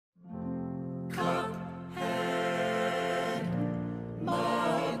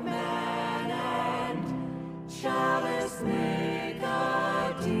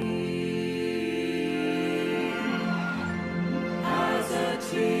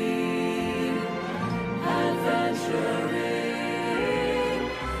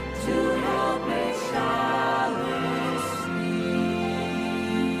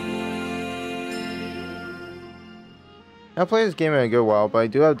I play this game in a good while, but I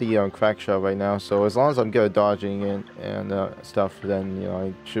do have the crack shot right now, so as long as I'm good at dodging and stuff, then, you know,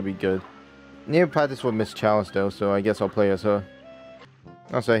 I should be good. Need to practice with Miss Chalice, though, so I guess I'll play as her.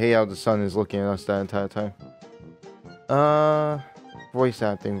 Also, I hate how the sun is looking at us that entire time. Voice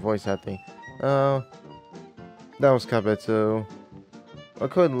acting. That was Cuphead, so... What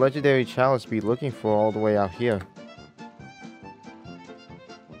could Legendary Chalice be looking for all the way out here?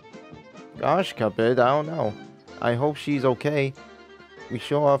 Gosh, Cuphead, I don't know. I hope she's okay. We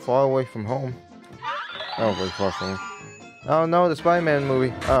sure are far away from home. Oh, very far from home. Oh no, the Spider-Man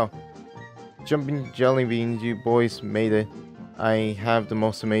movie. Oh. Jumping jelly beans, you boys made it. I have the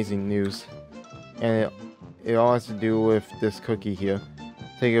most amazing news. And it all has to do with this cookie here.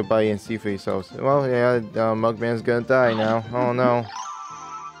 Take a bite and see for yourselves. Well, yeah, Mugman's gonna die now. Oh no.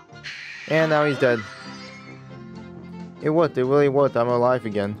 And now he's dead. It worked, it really worked. I'm alive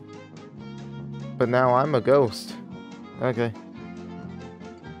again. But now I'm a ghost. Okay.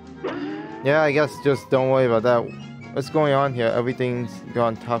 Yeah, I guess just don't worry about that. What's going on here? Everything's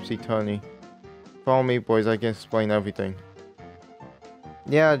gone topsy-turvy. Follow me, boys. I can explain everything.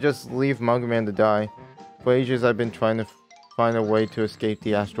 Yeah, just leave Mugman to die. For ages, I've been trying to find a way to escape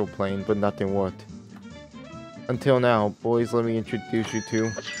the astral plane, but nothing worked. Until now, boys, let me introduce you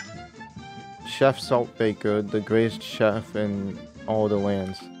to Chef Saltbaker, the greatest chef in all the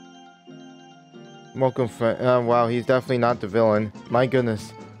lands. Welcome, friend. Wow, he's definitely not the villain. My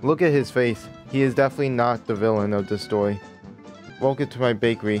goodness. Look at his face. He is definitely not the villain of this story. Welcome to my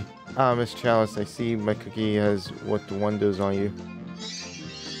bakery. Ah, Miss Chalice, I see my cookie has worked wonders on you.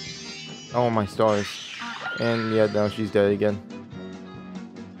 Oh, my stars. And yeah, now she's dead again.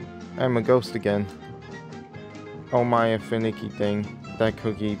 I'm a ghost again. Oh my finicky thing. That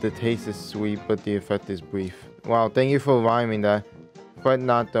cookie, the taste is sweet, but the effect is brief. Wow, thank you for rhyming that. But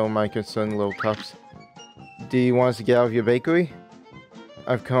not though, my concerned little cups. Do you want us to get out of your bakery?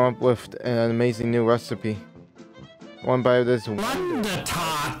 I've come up with an amazing new recipe. One bite of this Wonder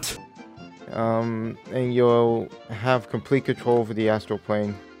Tot! And you'll have complete control over the astral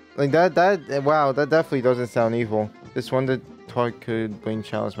plane. Like wow, that definitely doesn't sound evil. This Wonder Tot could bring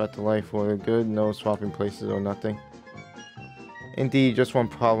Chalice back to life for the good, no swapping places or nothing. Indeed, just one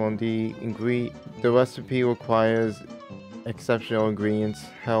problem. The recipe requires exceptional ingredients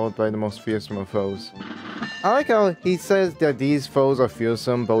held by the most fearsome of foes. I like how he says that these foes are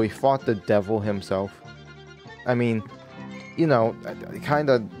fearsome, but we fought the devil himself. I mean, you know, it kind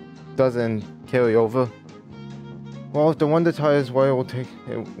of doesn't carry over. Well, if the Wonder Tot is what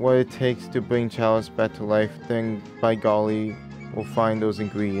it takes to bring Chalice back to life, then by golly, we'll find those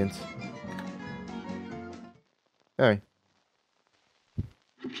ingredients. Alright.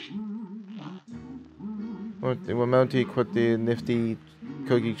 Remember to equip the nifty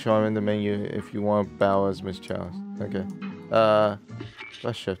cookie charm in the menu if you want to bow as Miss Chalice. Okay.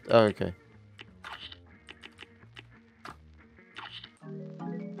 Let's shift. Oh, okay.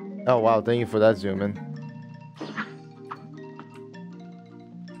 Oh wow, thank you for that zoom in.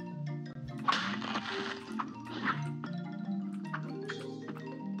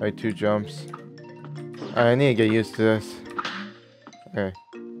 Alright, 2 jumps. I need to get used to this. Okay.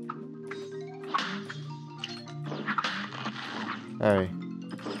 Alright.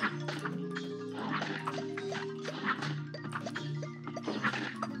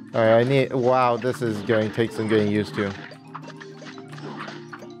 Alright, I need... Wow, this is going to take some getting used to.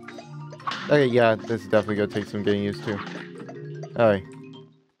 Okay, yeah, this is definitely going to take some getting used to. Alright.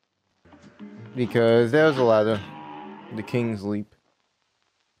 Because there's a ladder. The King's Leap.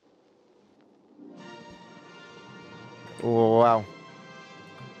 Wow.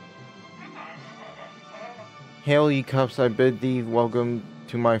 Hail, ye cups, I bid thee welcome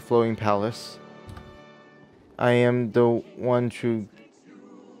to my floating palace. I am the one true...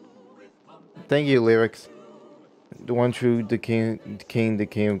 Thank you, lyrics. The one true, the king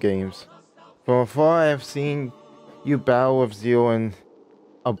of games. From afar I have seen you battle with zeal and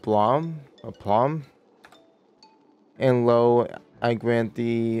aplomb. And lo, I grant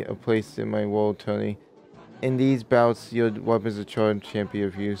thee a place in my world tourney. In these bouts, your weapons are charged champion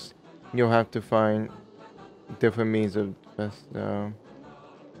of use. You'll have to find different means of best.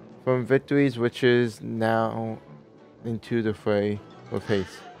 From victories, riches, now into the fray with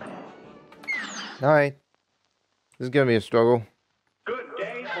haste. Alright. This is gonna be a struggle.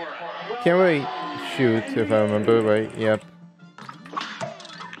 Can't really shoot, if I remember right. Yep.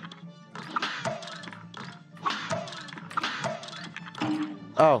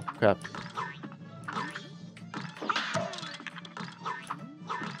 Oh, crap.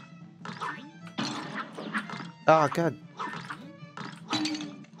 Oh, God.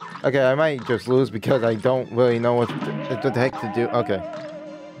 Okay, I might just lose because I don't really know what the heck to do. Okay.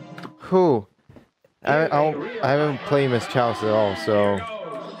 Whew. I haven't played Miss Chalice at all, so...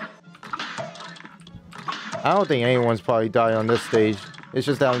 I don't think anyone's probably died on this stage. It's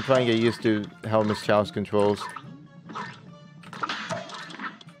just that I'm trying to get used to how Miss Chalice controls.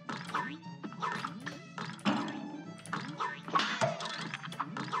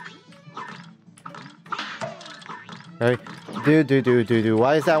 Okay. Do.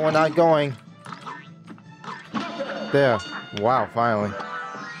 Why is that one not going? There. Wow, finally.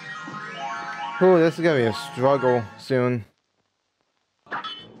 Ooh, this is gonna be a struggle soon.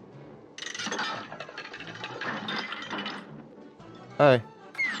 Hey,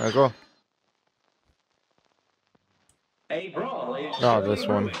 there go. Oh, this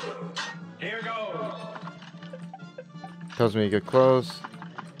one. Here goes. Tells me to get close.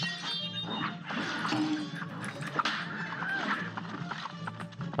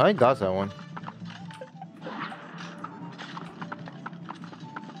 I dodged that one.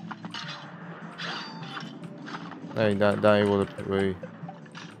 Hey, not able to really.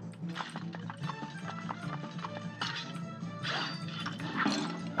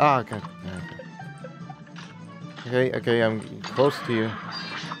 Ah, okay. Okay, I'm close to you.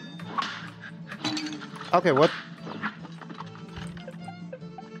 Okay, what?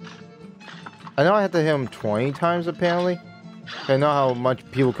 I know I had to hit him 20 times apparently. I know how much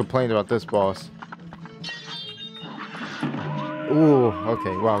people complained about this boss. Ooh,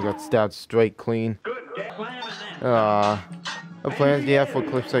 okay, wow, I got stabbed straight clean. What plans do you have for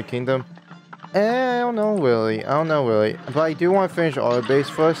Cliffside Kingdom? I don't know really. But I do want to finish Auto Base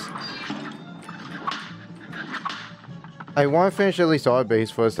first. I want to finish at least Auto Base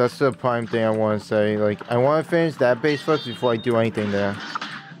first. That's the prime thing I want to say. Like, I want to finish that base first before I do anything there.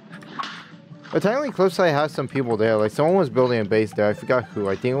 But technically, Cliffside has some people there. Like, someone was building a base there. I forgot who.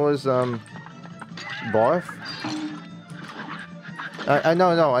 I think it was, Barf?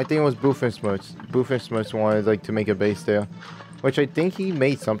 No. I think it was Boofensmuts. Boofensmuts wanted, like, to make a base there. Which I think he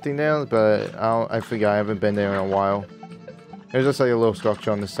made something there, but I forgot. I haven't been there in a while. There's just, like, a little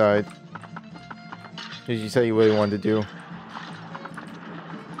structure on the side. As you said you really wanted to do.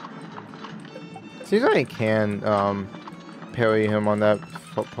 Seems like I can, parry him on that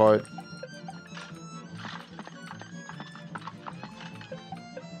part.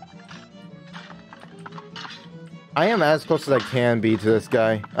 I am as close as I can be to this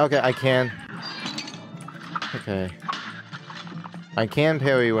guy. Okay, I can. Okay. I can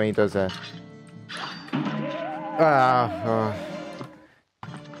parry when he does that.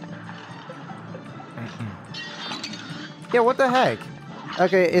 Yeah, what the heck?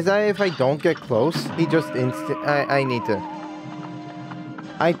 Okay, is that if I don't get close? He just I need to...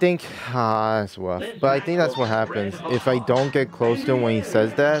 I think... that's rough. But I think that's what happens. If I don't get close to him when he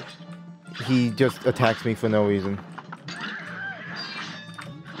says that, he just attacks me for no reason.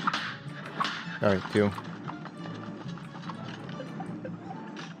 Alright, 2.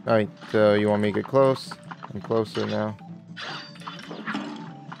 Alright, so you want me to get close? I'm closer now.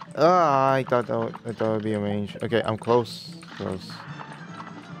 Ah, I thought that would be a range. Okay, I'm close. Close.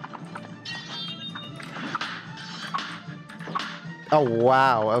 Oh,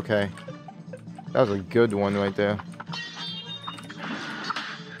 wow, okay. That was a good one right there.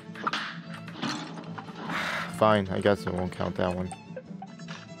 Fine, I guess it won't count that one.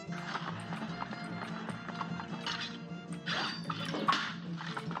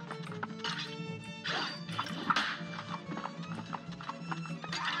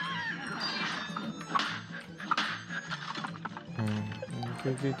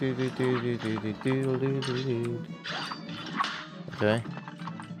 Okay.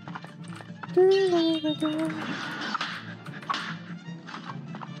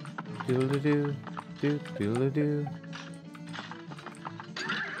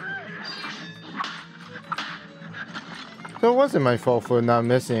 So it wasn't my fault for not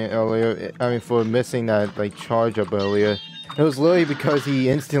missing it earlier. I mean, for missing that, like, charge up earlier. It was literally because he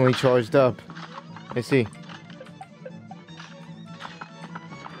instantly charged up. I see.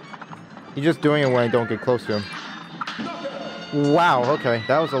 He's just doing it when I don't get close to him. Wow, okay.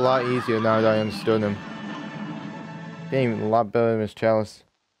 That was a lot easier now that I understood him. Game a lot better than Miss Chalice.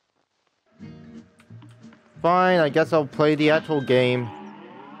 Fine, I guess I'll play the actual game.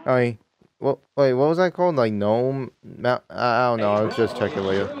 Alright. Well, wait, what was that called? Like Gnome? I don't know, I'll just check it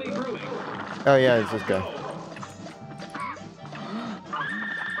later. Oh yeah, it's this guy.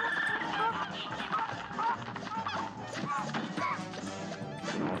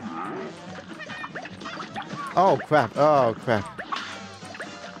 Oh crap, oh crap.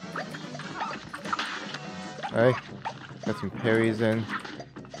 Alright. Got some parries in.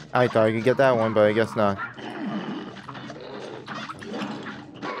 I thought I could get that one, but I guess not.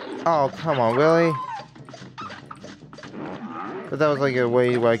 Oh, come on, really? But that was like a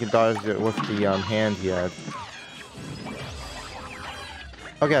way where I could dodge it with the hand he had.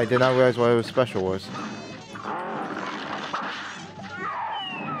 Okay, I did not realize what his special was.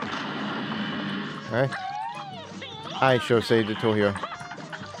 Okay. I should have saved it till here.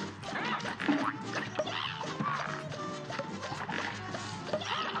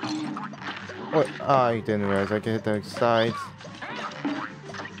 What? Oh, I didn't realize I could hit the sides.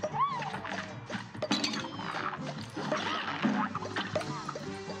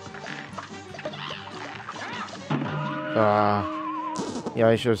 Yeah,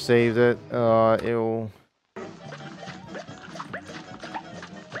 I should have saved it. Ew.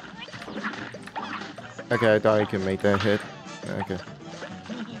 Okay, I thought I could make that hit. Okay.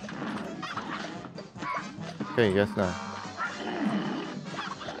 Okay, I guess not.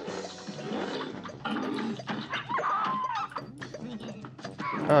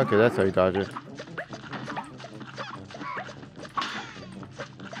 Okay, that's how you dodge it.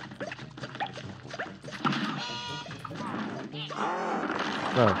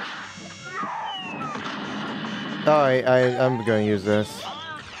 Oh. Alright, I'm gonna use this.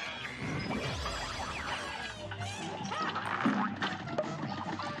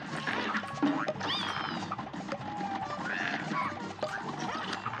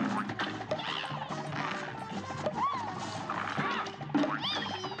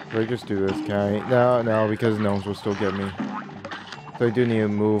 Should I just do this, can I? No, no, because gnomes will still get me. So I do need to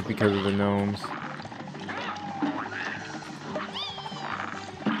move because of the gnomes.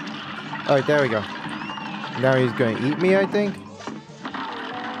 Alright, there we go. Now he's gonna eat me, I think?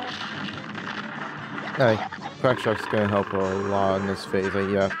 Alright, Crack Shock's gonna help a lot in this phase,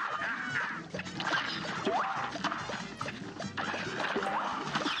 yeah.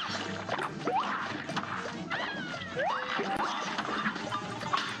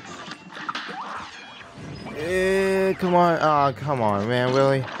 Come on. Oh, come on, man.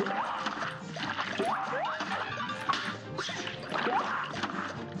 Really?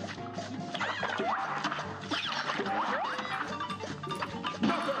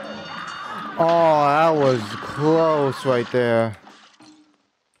 Oh, that was close right there.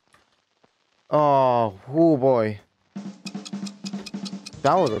 Oh, boy.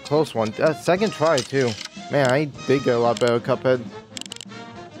 That was a close one. Second try, too. Man, I did get a lot better, Cuphead.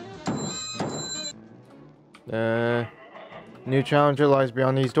 New challenger lies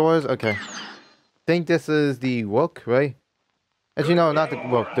beyond these doors. Okay. Think this is the Rook, right? Actually, no, not the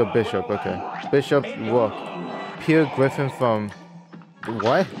Rook, the Bishop. Okay. Bishop, Rook. Pure Griffin from...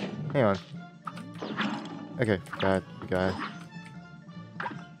 What? Hang on. Okay, got it.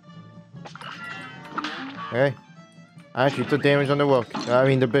 Okay. I actually took damage on the Rook. I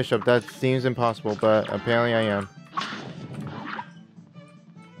mean, the Bishop. That seems impossible, but apparently I am.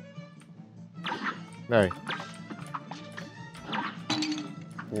 Alright.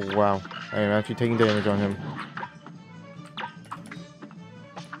 Wow. I am actually taking damage on him.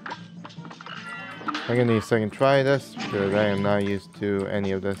 I'm gonna need a second try this, because I am not used to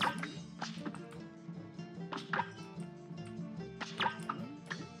any of this.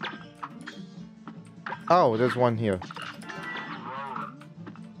 Oh, there's one here.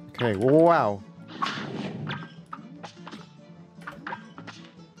 Okay, wow.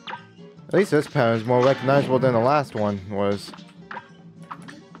 At least this pattern is more recognizable than the last one was.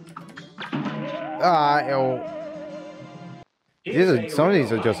 Ew. Some of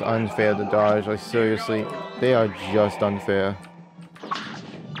these are just unfair to dodge. Like, seriously, they are just unfair.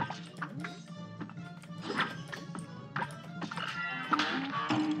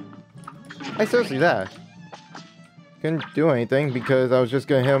 I seriously that. Couldn't do anything because I was just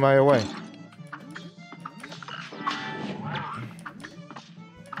gonna hit him either way.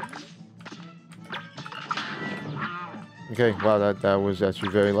 Okay, wow, that was actually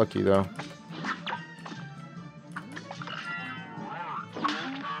very lucky though.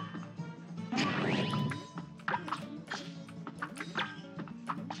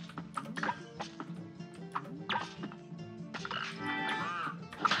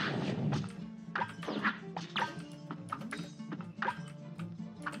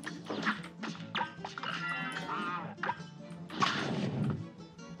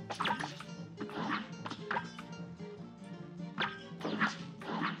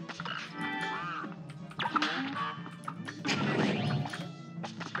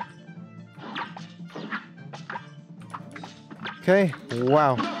 Okay,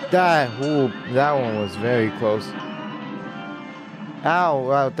 wow, that one was very close. Ow,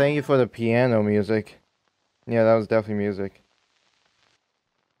 wow, thank you for the piano music. Yeah, that was definitely music.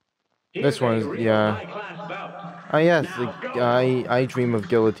 This one is, yeah. Oh yes, I dream of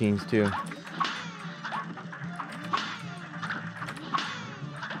guillotines too.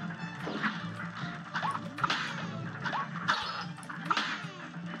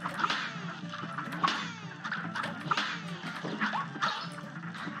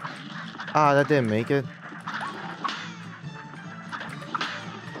 Ah, that didn't make it.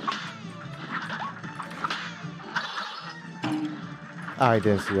 I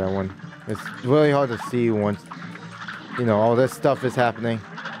didn't see that one. It's really hard to see once, you know, all this stuff is happening.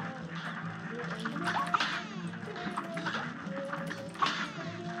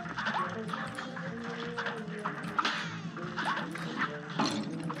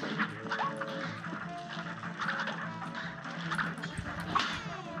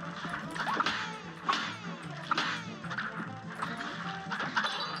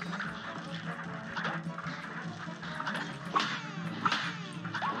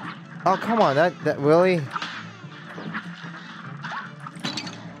 Oh, come on, that really?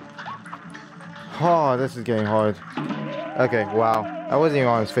 Oh, this is getting hard. Okay, wow. I wasn't even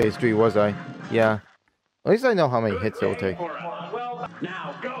on his phase 3, was I? Yeah. At least I know how many hits it'll take. Well,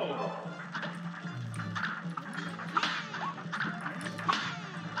 now go.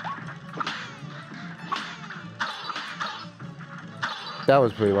 That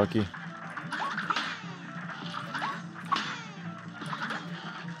was pretty lucky.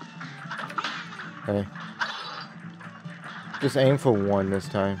 Okay. Just aim for one this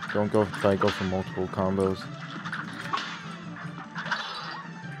time. Don't try to go for multiple combos.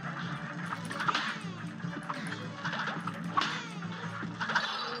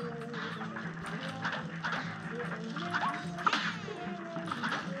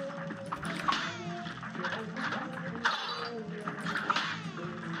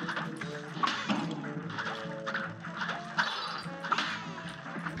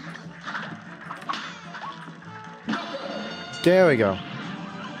 There we go.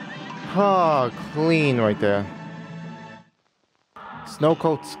 Oh, clean right there. Snow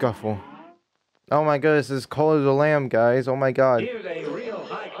Coat Scuffle. Oh my goodness, this is Call of the Lamb, guys. Oh my god. Here's a real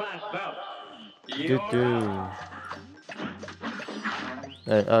high-class bout. Do.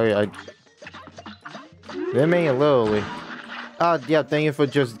 Oh yeah, they made it literally. Yeah, thank you for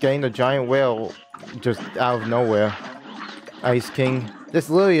just getting the giant whale just out of nowhere. Ice King. This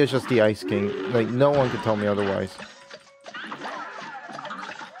literally is just the Ice King. Like, no one can tell me otherwise.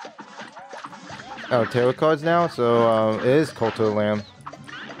 Oh, tarot cards now? So, it is Cult of the Lamb.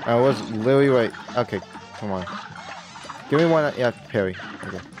 I was literally right. Okay, come on. Give me one. Yeah, parry.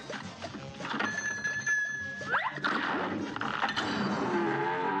 Okay.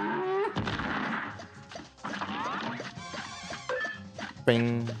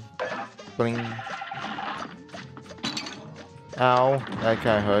 Bing. Bling. Ow. That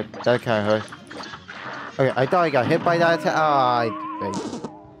kinda hurt. That kinda hurt. Okay, I thought I got hit by that attack.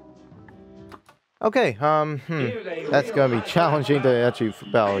 Okay, that's gonna be challenging to actually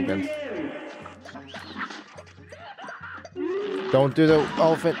battle against. Don't do the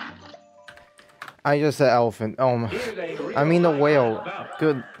elephant. I just said elephant. Oh my. I mean the whale.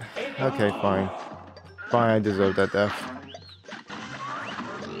 Good. Okay, fine. Fine, I deserve that death.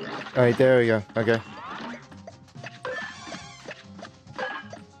 Alright, there we go. Okay.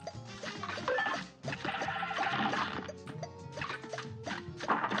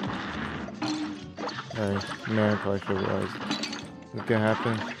 Alright, man, I probably should realize what's gonna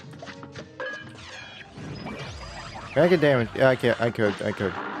happen. I could damage. Yeah, I could.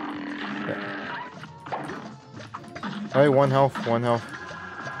 Yeah. Alright, one health.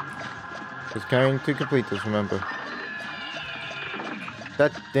 Just carrying to complete this, remember.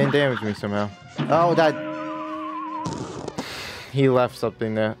 That didn't damage me somehow. Oh, that... He left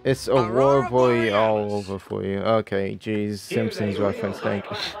something there. It's a war boy all over for you. Okay, geez. Simpsons reference, thank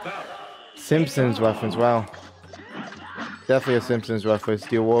you. Simpsons reference, wow. Definitely a Simpsons reference.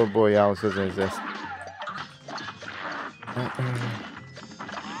 The Aurora Borealis doesn't exist.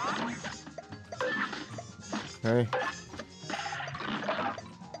 Okay.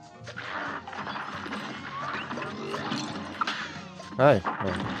 Hi.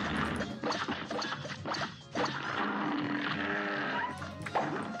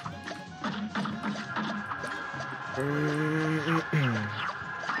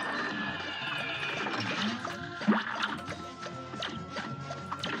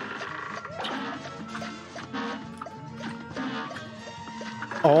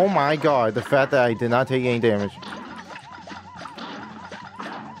 Oh my god, the fact that I did not take any damage.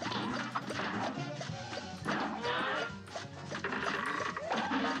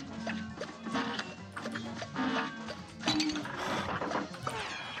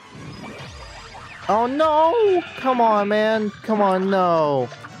 Oh no! Come on, man. Come on, no.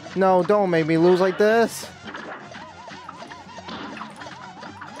 No, don't make me lose like this.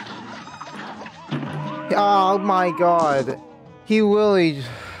 Oh my god. He really...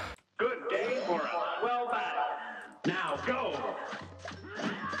 Good day for a swell battle. Now go.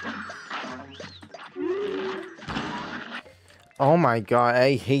 Oh my god,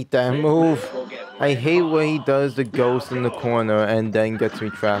 I hate that move. I hate when he does the ghost in the corner and then gets me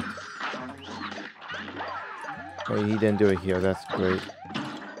trapped. Wait, he didn't do it here. That's great.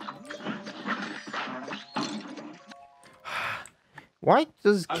 Why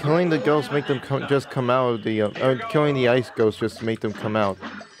does killing the ghost make them just come out of the... or killing the ice ghost just make them come out?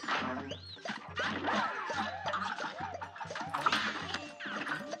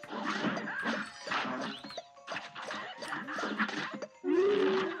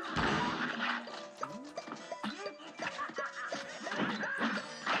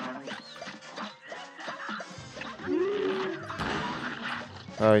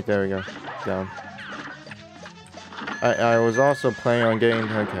 Alright, there we go. Down. I was also planning on getting...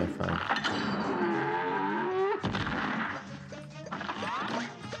 okay, fine.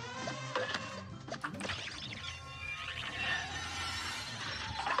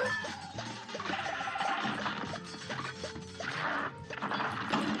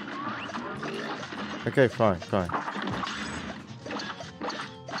 Okay, fine, fine.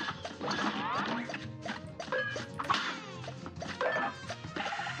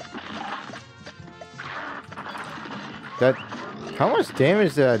 That... how much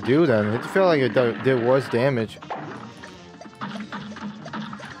damage did I do then? It felt like there was damage.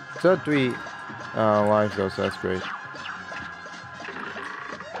 Still 3 lives though, so that's great.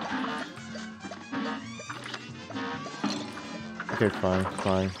 Okay, fine,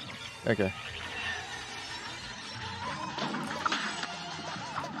 fine. Okay.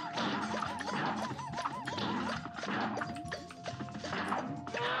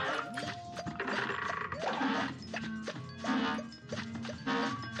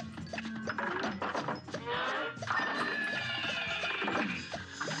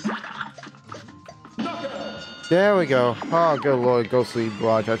 There we go. Oh, good lord, Ghostly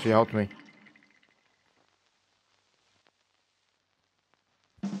Barrage actually helped me.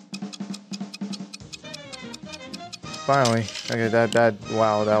 Finally. Okay,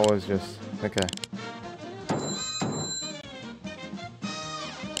 wow, that was just... okay.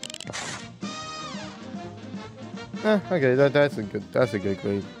 Okay, that's a good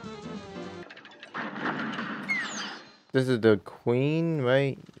grade. This is the queen,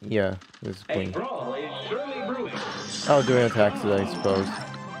 right? Yeah, this is queen. Oh, doing attacks, I suppose.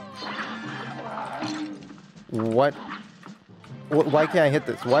 What? Why can't I hit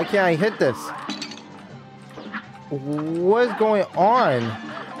this? Why can't I hit this? What is going on?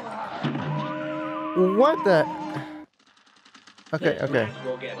 What the? Okay, okay.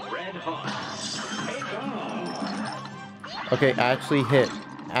 Okay, actually hit.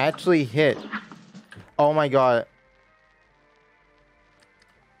 Actually hit. Oh my god.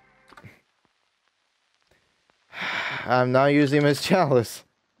 I'm not using Miss Chalice.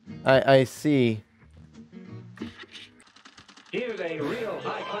 I see. Here's a real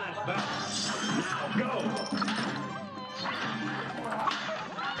high-class battle. Now go.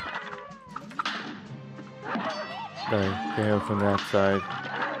 Sorry, get him from that side.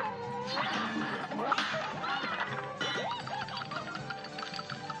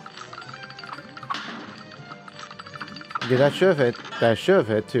 Okay, that should have hit. That should have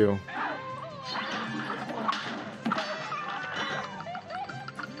hit too.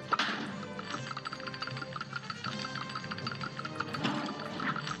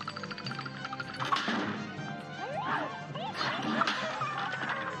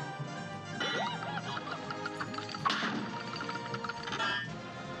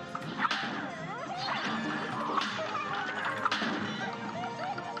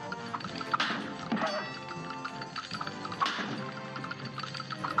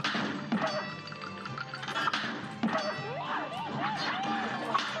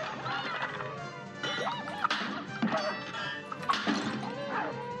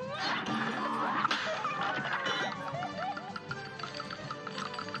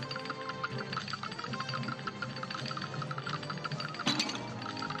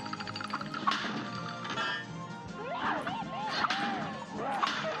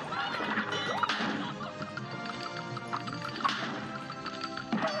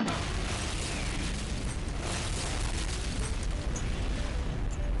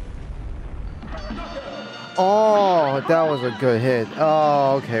 Oh, that was a good hit.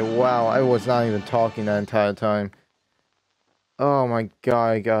 Oh, okay, wow. I was not even talking that entire time. Oh my god,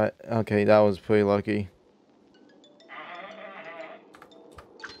 I got... Okay, that was pretty lucky.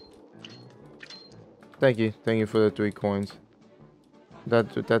 Thank you for the 3 coins. That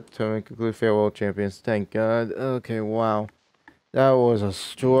tournament concluded farewell champions. Thank God. Okay, wow. That was a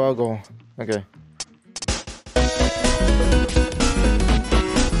struggle. Okay.